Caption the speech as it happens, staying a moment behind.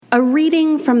A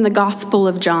reading from the Gospel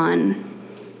of John.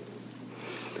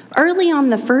 Early on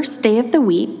the first day of the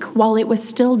week, while it was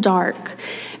still dark,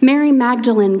 Mary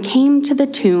Magdalene came to the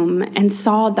tomb and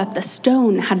saw that the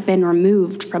stone had been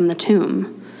removed from the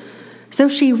tomb. So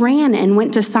she ran and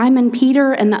went to Simon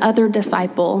Peter and the other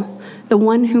disciple, the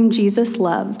one whom Jesus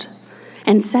loved,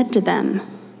 and said to them,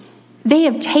 "They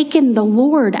have taken the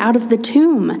Lord out of the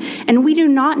tomb, and we do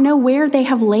not know where they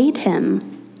have laid him."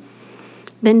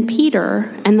 Then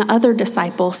Peter and the other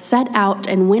disciple set out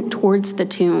and went towards the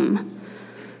tomb.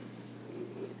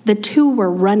 The two were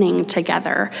running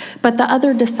together, but the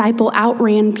other disciple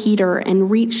outran Peter and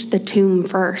reached the tomb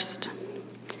first.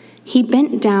 He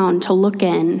bent down to look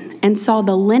in and saw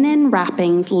the linen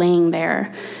wrappings laying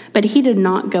there, but he did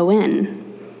not go in.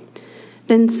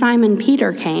 Then Simon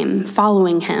Peter came,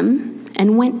 following him,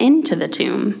 and went into the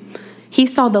tomb. He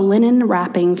saw the linen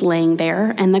wrappings laying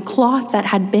there, and the cloth that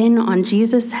had been on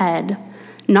Jesus' head,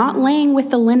 not laying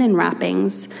with the linen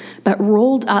wrappings, but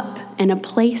rolled up in a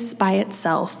place by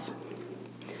itself.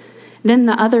 Then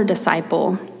the other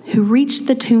disciple, who reached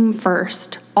the tomb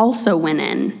first, also went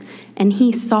in, and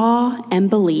he saw and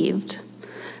believed.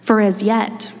 For as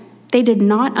yet they did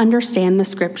not understand the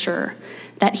scripture,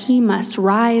 that he must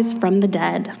rise from the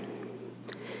dead.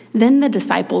 Then the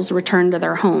disciples returned to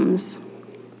their homes.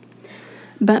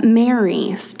 But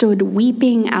Mary stood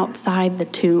weeping outside the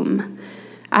tomb.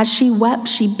 As she wept,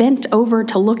 she bent over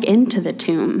to look into the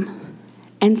tomb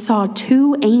and saw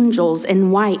two angels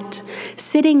in white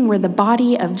sitting where the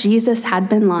body of Jesus had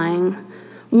been lying,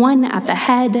 one at the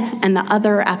head and the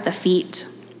other at the feet.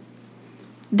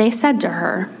 They said to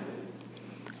her,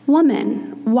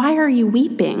 "Woman, why are you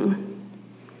weeping?"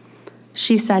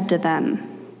 She said to them,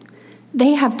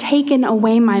 "They have taken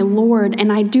away my Lord,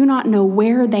 and I do not know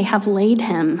where they have laid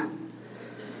him."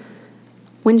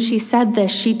 When she said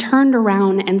this, she turned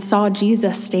around and saw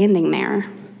Jesus standing there,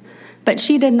 but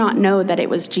she did not know that it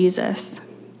was Jesus.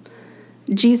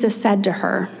 Jesus said to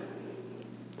her,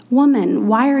 "Woman,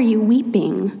 why are you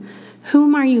weeping?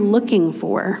 Whom are you looking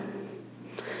for?"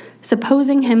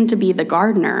 Supposing him to be the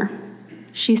gardener,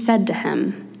 she said to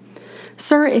him,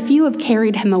 "Sir, if you have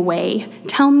carried him away,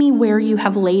 tell me where you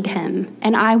have laid him,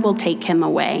 and I will take him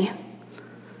away."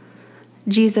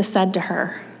 Jesus said to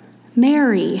her,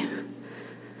 "Mary."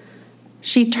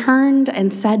 She turned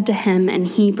and said to him in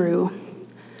Hebrew,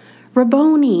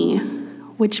 "Rabboni,"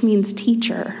 which means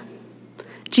teacher.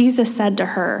 Jesus said to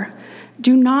her,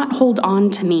 "Do not hold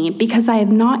on to me, because I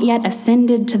have not yet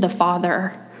ascended to the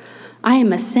Father. I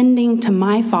am ascending to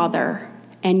my Father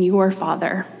and your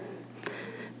Father.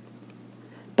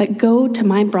 But go to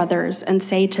my brothers and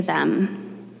say to them,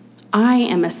 I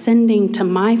am ascending to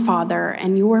my Father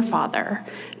and your Father,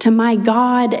 to my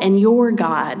God and your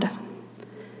God."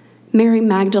 Mary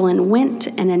Magdalene went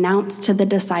and announced to the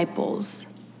disciples,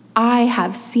 "I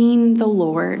have seen the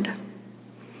Lord."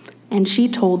 And she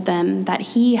told them that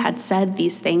he had said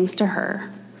these things to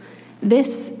her.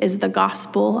 This is the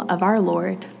gospel of our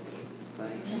Lord.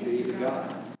 Thanks be to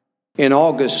God. In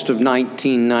August of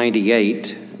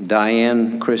 1998,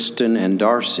 Diane, Kristen, and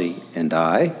Darcy and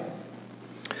I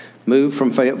moved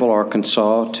from Fayetteville,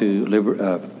 Arkansas to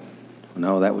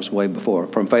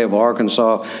from Fayetteville,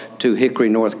 Arkansas to Hickory,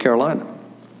 North Carolina.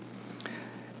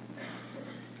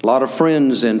 A lot of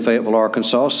friends in Fayetteville,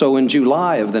 Arkansas. So in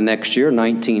July of the next year,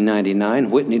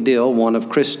 1999, Whitney Dill, one of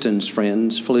Kristen's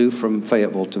friends, flew from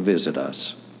Fayetteville to visit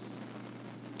us.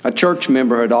 A church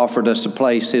member had offered us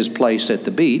his place at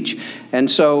the beach, and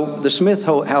so the Smith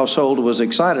household was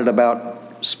excited about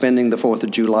spending the 4th of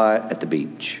July at the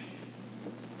beach.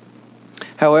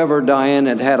 However, Diane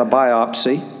had had a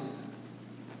biopsy.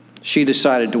 She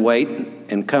decided to wait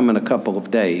and come in a couple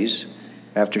of days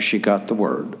after she got the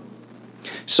word.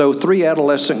 So 3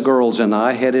 adolescent girls and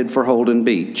I headed for Holden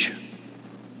Beach.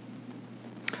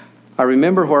 I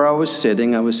remember where I was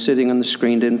sitting. I was sitting on the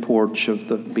screened-in porch of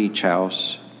the beach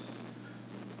house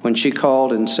when she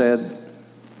called and said,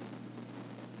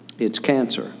 "It's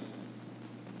cancer."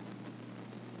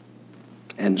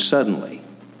 And suddenly,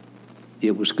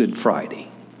 it was Good Friday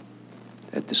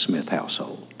at the Smith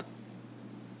household.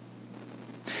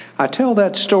 I tell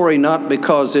that story not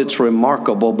because it's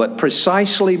remarkable, but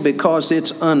precisely because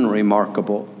it's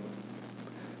unremarkable.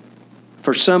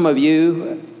 For some of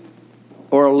you,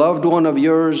 or a loved one of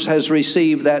yours has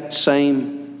received that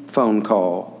same phone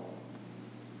call.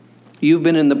 You've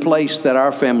been in the place that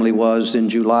our family was in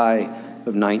July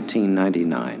of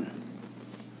 1999.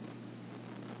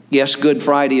 Yes, Good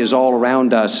Friday is all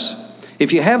around us.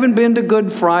 If you haven't been to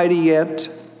Good Friday yet,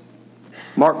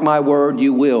 mark my word,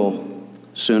 you will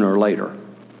sooner or later.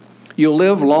 You'll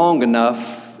live long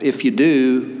enough, if you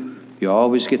do, you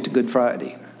always get to Good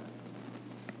Friday.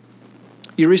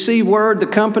 You receive word the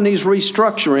company's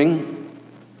restructuring,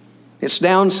 it's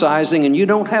downsizing, and you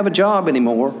don't have a job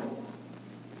anymore.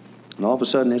 And all of a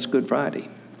sudden, it's Good Friday.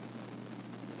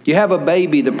 You have a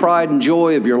baby, the pride and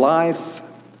joy of your life,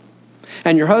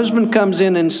 and your husband comes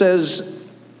in and says,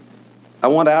 I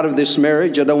want out of this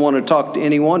marriage. I don't want to talk to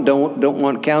anyone, don't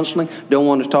want counseling, don't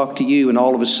want to talk to you. And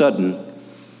all of a sudden,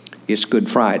 it's Good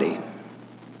Friday.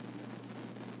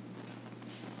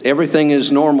 Everything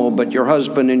is normal, but your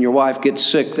husband and your wife get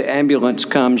sick. The ambulance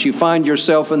comes. You find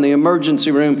yourself in the emergency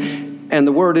room, and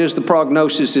the word is the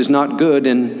prognosis is not good.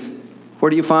 And where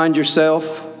do you find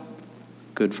yourself?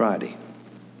 Good Friday.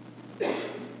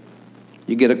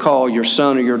 You get a call, your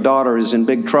son or your daughter is in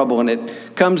big trouble, and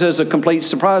it comes as a complete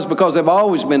surprise because they've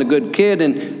always been a good kid,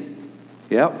 and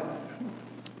yep,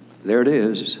 there it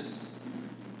is,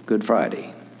 Good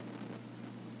Friday.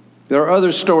 There are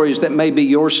other stories that may be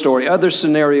your story, other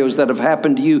scenarios that have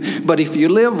happened to you, but if you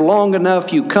live long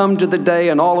enough, you come to the day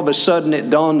and all of a sudden it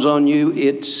dawns on you,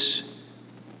 it's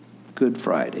Good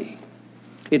Friday.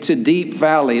 It's a deep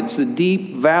valley. It's the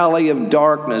deep valley of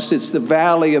darkness. It's the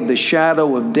valley of the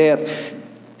shadow of death.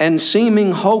 And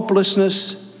seeming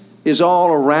hopelessness is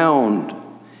all around.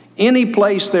 Any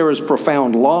place there is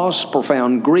profound loss,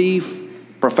 profound grief,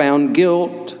 profound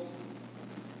guilt,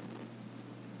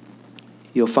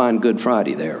 you'll find Good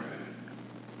Friday there.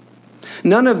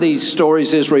 None of these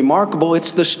stories is remarkable.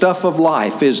 It's the stuff of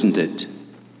life, isn't it?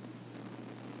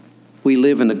 We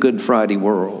live in a Good Friday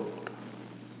world.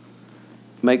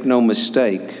 Make no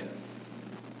mistake,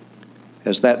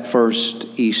 as that first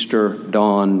Easter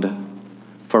dawned,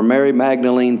 for Mary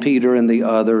Magdalene, Peter, and the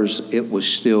others, it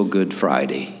was still Good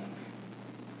Friday.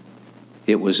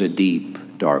 It was a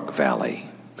deep, dark valley.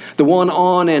 The one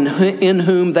on and in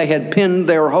whom they had pinned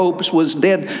their hopes was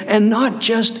dead, and not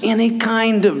just any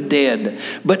kind of dead,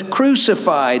 but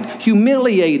crucified,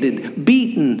 humiliated,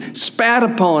 beaten, spat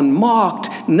upon,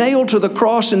 mocked, nailed to the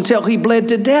cross until he bled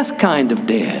to death kind of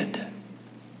dead.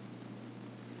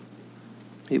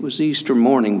 It was Easter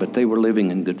morning, but they were living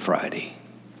in Good Friday.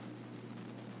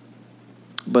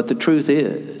 But the truth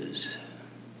is,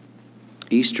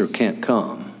 Easter can't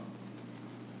come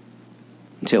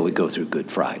until we go through Good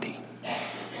Friday.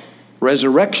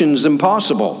 Resurrection's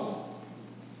impossible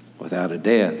without a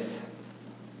death.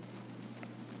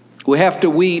 We have to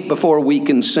weep before we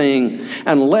can sing,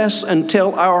 unless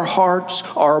until our hearts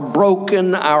are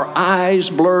broken, our eyes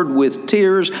blurred with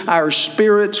tears, our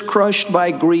spirits crushed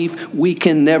by grief, we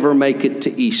can never make it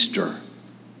to Easter.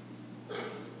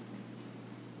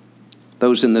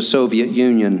 Those in the Soviet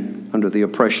Union under the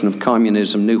oppression of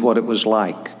communism knew what it was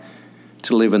like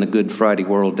to live in a Good Friday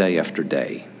world day after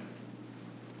day.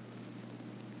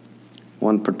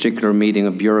 One particular meeting,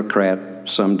 a bureaucrat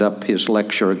summed up his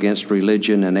lecture against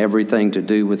religion and everything to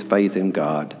do with faith in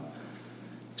God,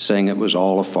 saying it was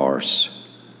all a farce.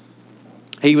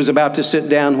 He was about to sit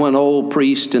down when an old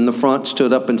priest in the front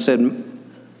stood up and said,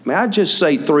 "May I just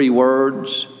say 3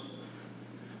 words?"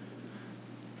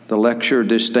 The lecturer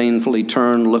disdainfully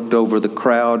turned, looked over the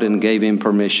crowd, and gave him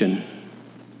permission.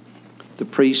 The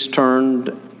priest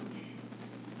turned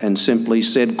and simply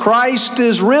said, "Christ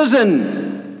is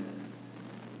risen!"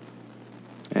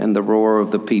 And the roar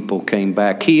of the people came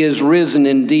back. He is risen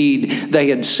indeed. They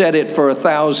had said it for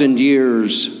 1,000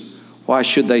 years. Why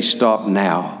should they stop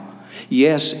now?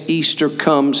 Yes, Easter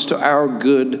comes to our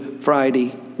Good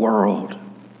Friday world.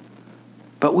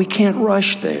 But we can't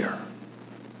rush there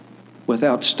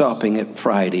without stopping at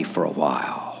Friday for a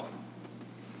while.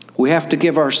 We have to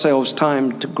give ourselves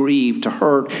time to grieve, to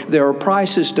hurt. There are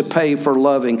prices to pay for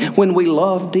loving. When we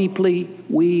love deeply,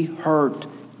 we hurt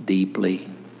deeply.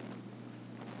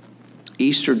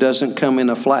 Easter doesn't come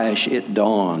in a flash, it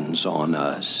dawns on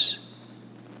us.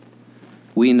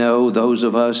 We know, those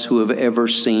of us who have ever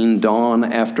seen dawn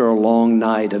after a long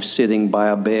night of sitting by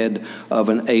a bed of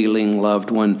an ailing loved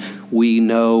one, we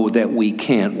know that we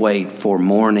can't wait for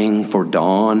morning, for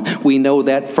dawn. We know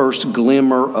that first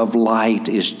glimmer of light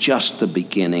is just the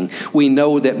beginning. We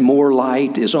know that more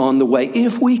light is on the way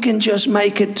if we can just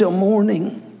make it till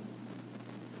morning.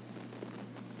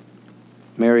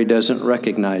 Mary doesn't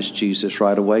recognize Jesus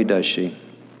right away, does she?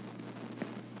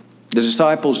 The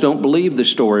disciples don't believe the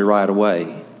story right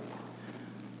away.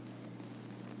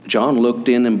 John looked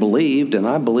in and believed, and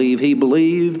I believe he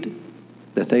believed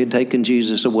that they had taken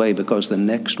Jesus away, because the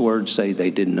next words say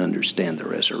they didn't understand the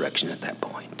resurrection at that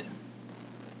point.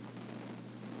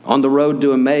 On the road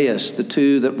to Emmaus, the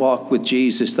two that walked with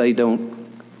Jesus, they don't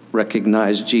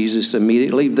recognized Jesus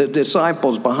immediately. The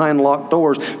disciples behind locked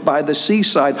doors by the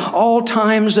seaside. All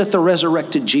times that the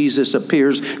resurrected Jesus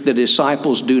appears, the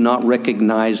disciples do not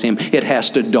recognize him. It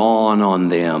has to dawn on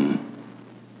them.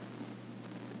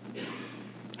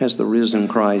 Has the risen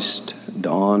Christ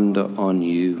dawned on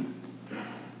you?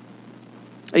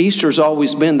 Easter's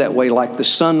always been that way, like the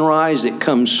sunrise. It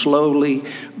comes slowly,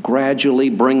 gradually,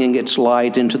 bringing its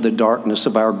light into the darkness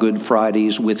of our Good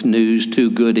Fridays with news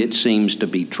too good it seems to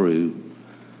be true.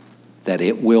 That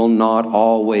it will not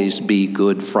always be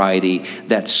Good Friday,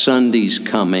 that Sunday's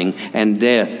coming and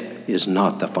death is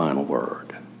not the final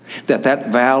word. That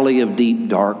valley of deep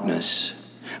darkness,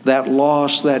 that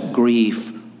loss, that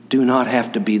grief, do not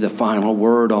have to be the final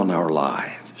word on our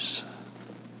lives.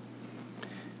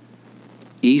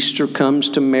 Easter comes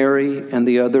to Mary and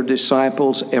the other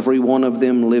disciples, every one of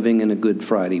them living in a Good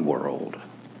Friday world.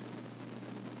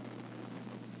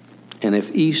 And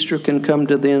if Easter can come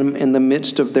to them in the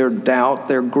midst of their doubt,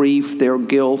 their grief, their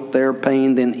guilt, their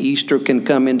pain, then Easter can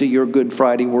come into your Good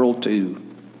Friday world too.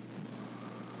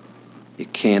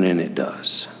 It can and it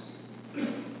does.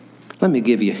 Let me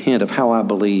give you a hint of how I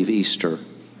believe Easter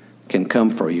can come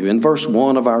for you. In verse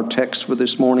 1 of our text for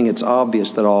this morning, it's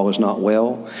obvious that all is not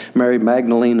well. Mary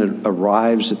Magdalene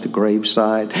arrives at the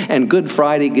graveside, and Good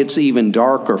Friday gets even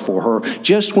darker for her.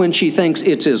 Just when she thinks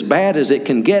it's as bad as it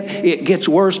can get, it gets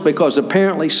worse because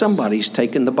apparently somebody's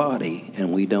taken the body,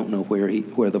 and we don't know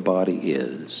where the body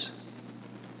is.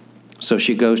 So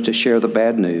she goes to share the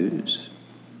bad news.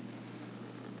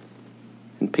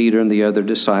 And Peter and the other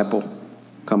disciple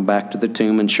come back to the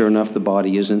tomb, and sure enough, the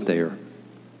body isn't there.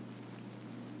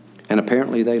 And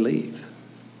apparently they leave.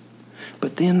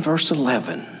 But then verse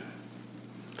 11,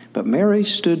 but Mary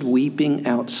stood weeping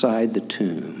outside the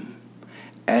tomb.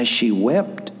 As she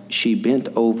wept, she bent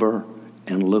over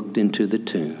and looked into the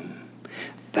tomb.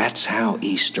 That's how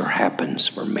Easter happens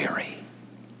for Mary.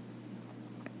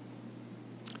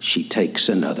 She takes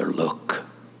another look.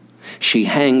 She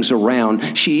hangs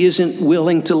around. She isn't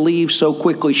willing to leave so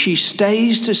quickly. She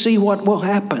stays to see what will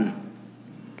happen.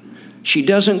 She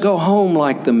doesn't go home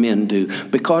like the men do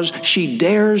because she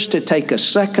dares to take a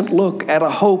second look at a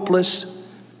hopeless,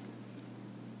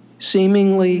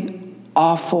 seemingly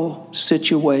awful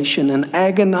situation, an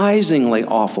agonizingly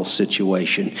awful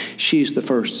situation. She's the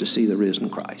first to see the risen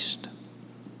Christ.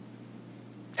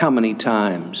 How many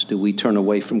times do we turn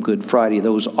away from Good Friday,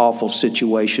 those awful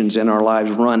situations in our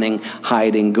lives, running,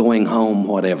 hiding, going home,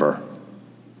 whatever?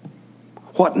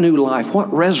 What new life,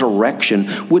 what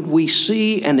resurrection would we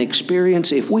see and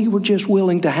experience if we were just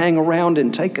willing to hang around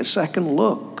and take a second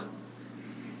look?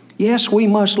 Yes, we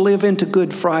must live into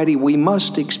Good Friday. We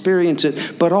must experience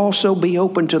it, but also be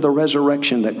open to the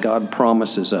resurrection that God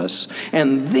promises us.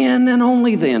 And then and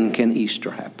only then can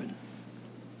Easter happen.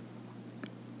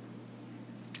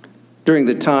 During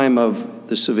the time of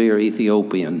the severe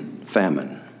Ethiopian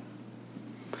famine,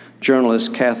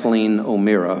 journalist Kathleen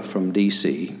O'Meara from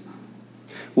D.C.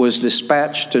 was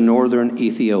dispatched to northern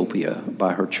Ethiopia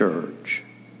by her church.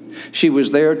 She was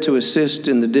there to assist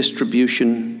in the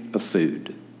distribution of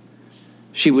food.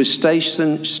 She was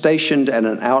stationed at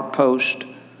an outpost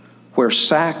where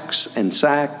sacks and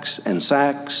sacks and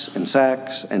sacks and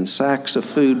sacks and sacks of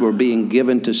food were being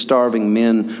given to starving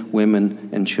men,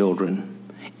 women, and children.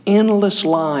 Endless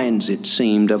lines, it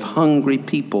seemed, of hungry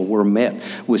people were met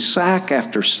with sack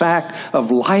after sack of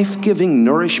life-giving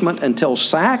nourishment until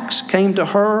sacks came to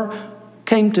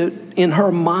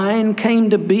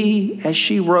be, as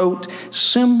she wrote,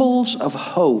 symbols of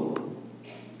hope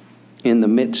in the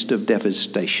midst of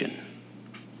devastation.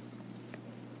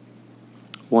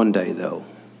 One day, though,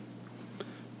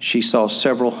 she saw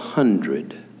several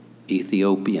hundred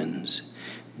Ethiopians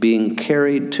being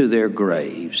carried to their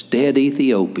graves, dead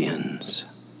Ethiopians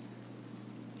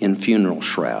in funeral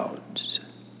shrouds.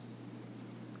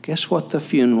 Guess what the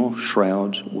funeral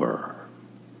shrouds were?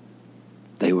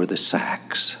 They were the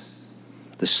sacks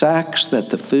that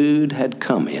the food had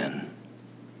come in.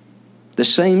 The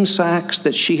same sacks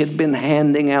that she had been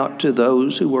handing out to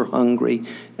those who were hungry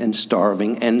and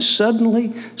starving. And suddenly,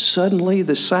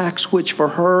 the sacks which for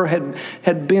her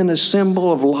had been a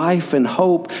symbol of life and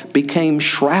hope became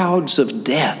shrouds of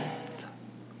death.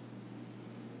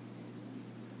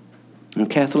 And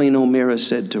Kathleen O'Meara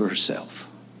said to herself,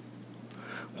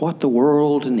 what the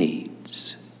world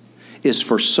needs is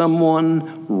for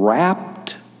someone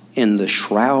wrapped in the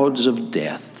shrouds of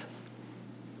death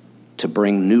to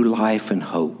bring new life and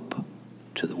hope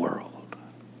to the world.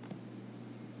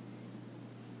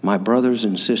 My brothers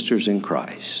and sisters in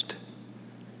Christ,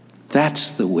 that's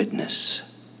the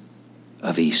witness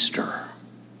of Easter.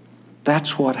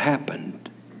 That's what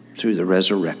happened through the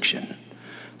resurrection.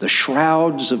 The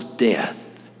shrouds of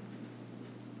death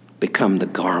become the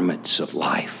garments of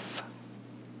life.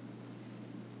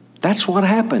 That's what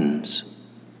happens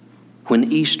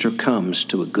when Easter comes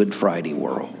to a Good Friday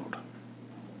world.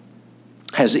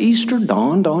 Has Easter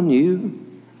dawned on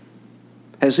you?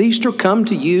 Has Easter come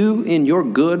to you in your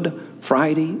Good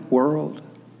Friday world?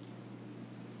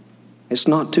 It's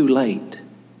not too late.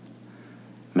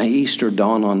 May Easter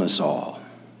dawn on us all.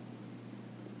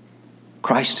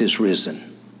 Christ is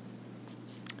risen.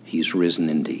 He's risen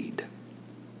indeed.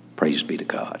 Praise be to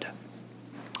God.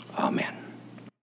 Amen.